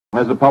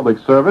As a public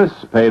service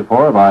paid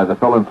for by the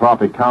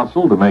Philanthropic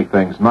Council to make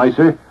things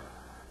nicer,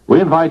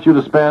 we invite you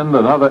to spend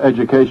another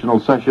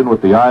educational session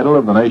with the idol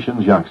of the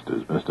nation's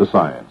youngsters, Mr.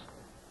 Science.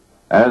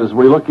 As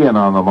we look in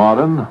on the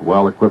modern,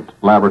 well-equipped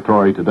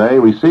laboratory today,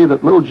 we see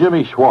that little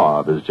Jimmy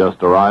Schwab is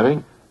just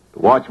arriving to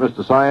watch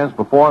Mr. Science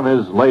perform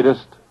his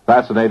latest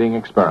fascinating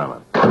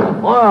experiment.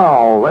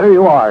 Well, there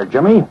you are,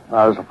 Jimmy.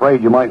 I was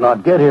afraid you might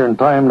not get here in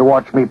time to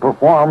watch me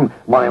perform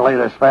my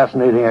latest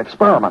fascinating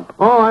experiment.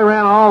 Oh, I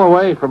ran all the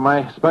way from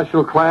my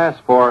special class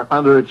for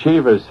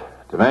underachievers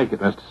to make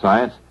it, Mr.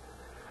 Science.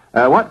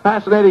 What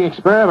fascinating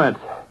experiment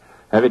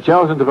have you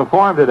chosen to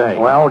perform today?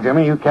 Well,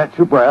 Jimmy, you catch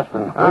your breath,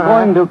 and we're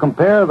going to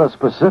compare the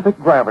specific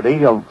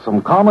gravity of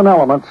some common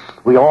elements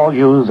we all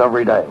use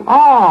every day.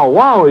 Oh,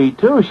 wowie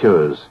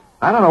two-shoes.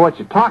 I don't know what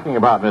you're talking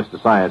about, Mr.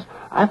 Science.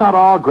 I thought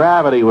all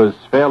gravity was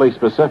fairly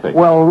specific.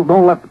 Well,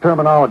 don't let the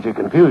terminology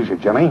confuse you,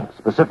 Jimmy.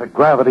 Specific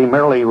gravity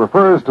merely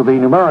refers to the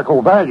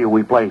numerical value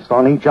we place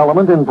on each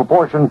element in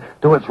proportion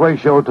to its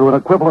ratio to an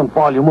equivalent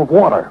volume of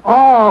water.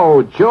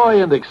 Oh,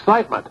 joy and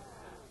excitement.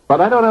 But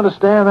I don't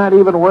understand that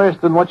even worse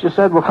than what you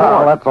said before.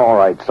 Oh, that's all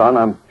right, son.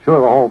 I'm sure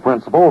the whole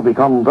principle will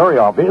become very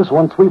obvious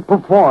once we've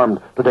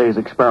performed today's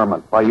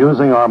experiment by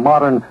using our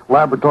modern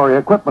laboratory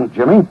equipment,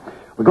 Jimmy.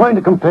 We're going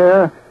to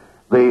compare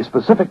the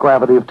specific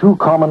gravity of two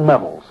common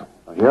metals.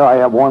 Here I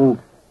have 1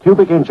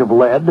 cubic inch of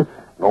lead, and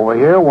over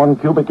here 1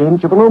 cubic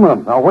inch of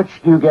aluminum. Now, which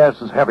do you guess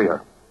is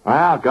heavier?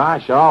 Well,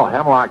 gosh, all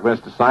hemlock,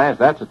 Mr. Science.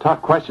 That's a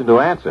tough question to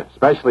answer,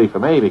 especially for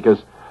me,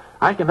 because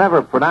I can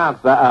never pronounce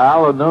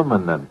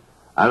aluminum.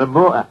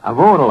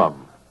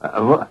 Aluminum.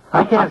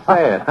 I can't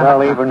say it.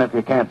 Well, even if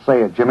you can't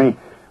say it, Jimmy,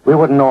 we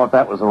wouldn't know if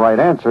that was the right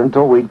answer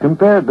until we'd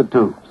compared the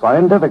two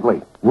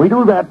scientifically. We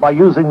do that by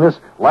using this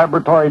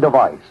laboratory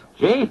device.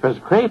 Jeepers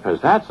creepers,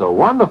 that's a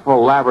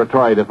wonderful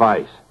laboratory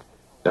device.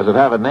 Does it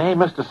have a name,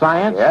 Mr.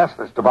 Science? Yes,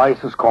 this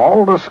device is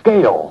called a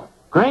scale.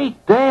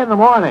 Great day in the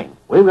morning.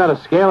 We've got a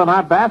scale in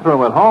our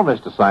bathroom at home,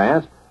 Mr.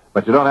 Science.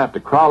 But you don't have to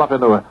crawl up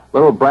into a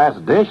little brass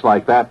dish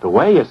like that to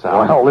weigh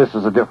yourself. Well, this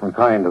is a different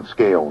kind of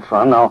scale,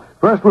 son. Now,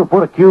 first we'll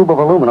put a cube of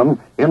aluminum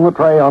in the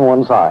tray on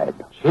one side.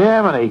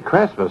 Jiminy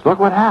Christmas, look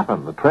what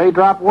happened. The tray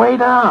dropped way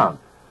down.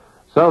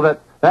 So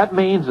that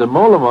means the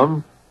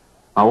aluminum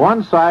on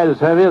one side is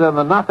heavier than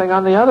the nothing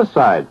on the other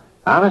side.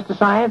 Huh, Mr.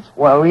 Science?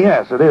 Well,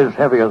 yes, it is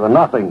heavier than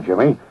nothing,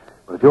 Jimmy.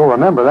 But if you'll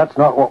remember, that's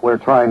not what we're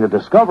trying to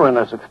discover in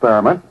this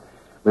experiment.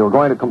 We were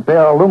going to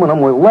compare aluminum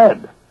with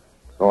lead.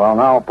 So I'll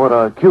now put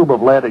a cube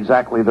of lead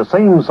exactly the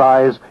same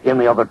size in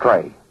the other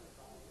tray.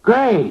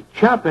 Great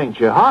jumping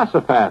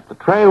Jehoshaphat. The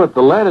tray with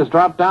the lead has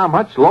dropped down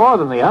much lower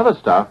than the other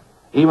stuff,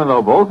 even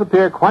though both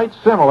appear quite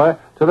similar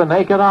to the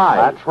naked eye.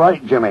 That's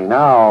right, Jimmy.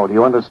 Now, do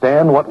you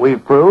understand what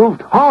we've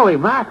proved? Holy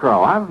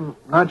mackerel, I'm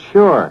not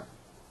sure.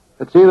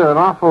 It's either an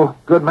awful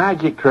good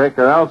magic trick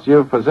or else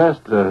you've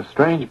possessed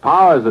strange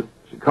powers that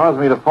should cause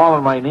me to fall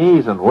on my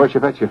knees and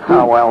worship at your feet.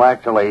 Oh, well,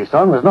 actually,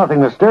 son, there's nothing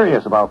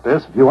mysterious about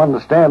this if you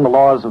understand the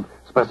laws of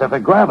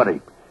specific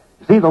gravity.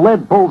 You see, the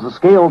lead pulls the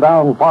scale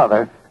down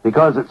farther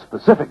because its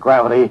specific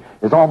gravity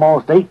is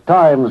almost 8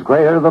 times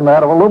greater than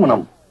that of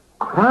aluminum.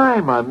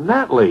 Crime on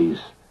Nettles.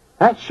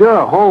 That's sure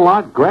a whole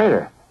lot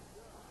greater.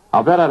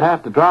 I'll bet I'd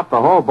have to drop the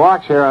whole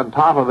box here on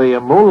top of the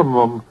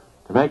aluminum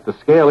to make the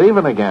scale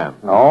even again.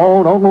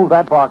 No, don't move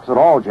that box at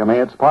all, Jimmy.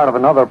 It's part of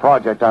another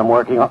project I'm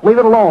working on. Leave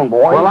it alone,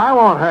 boy. Well, I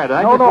won't hurt it.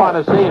 I just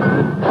want to see it.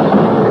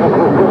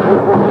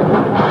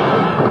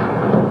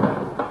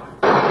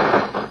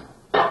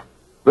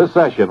 This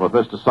session with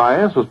Mr.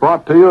 Science was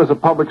brought to you as a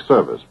public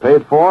service,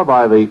 paid for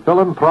by the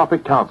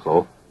Philanthropic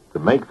Council to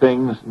make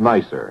things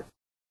nicer.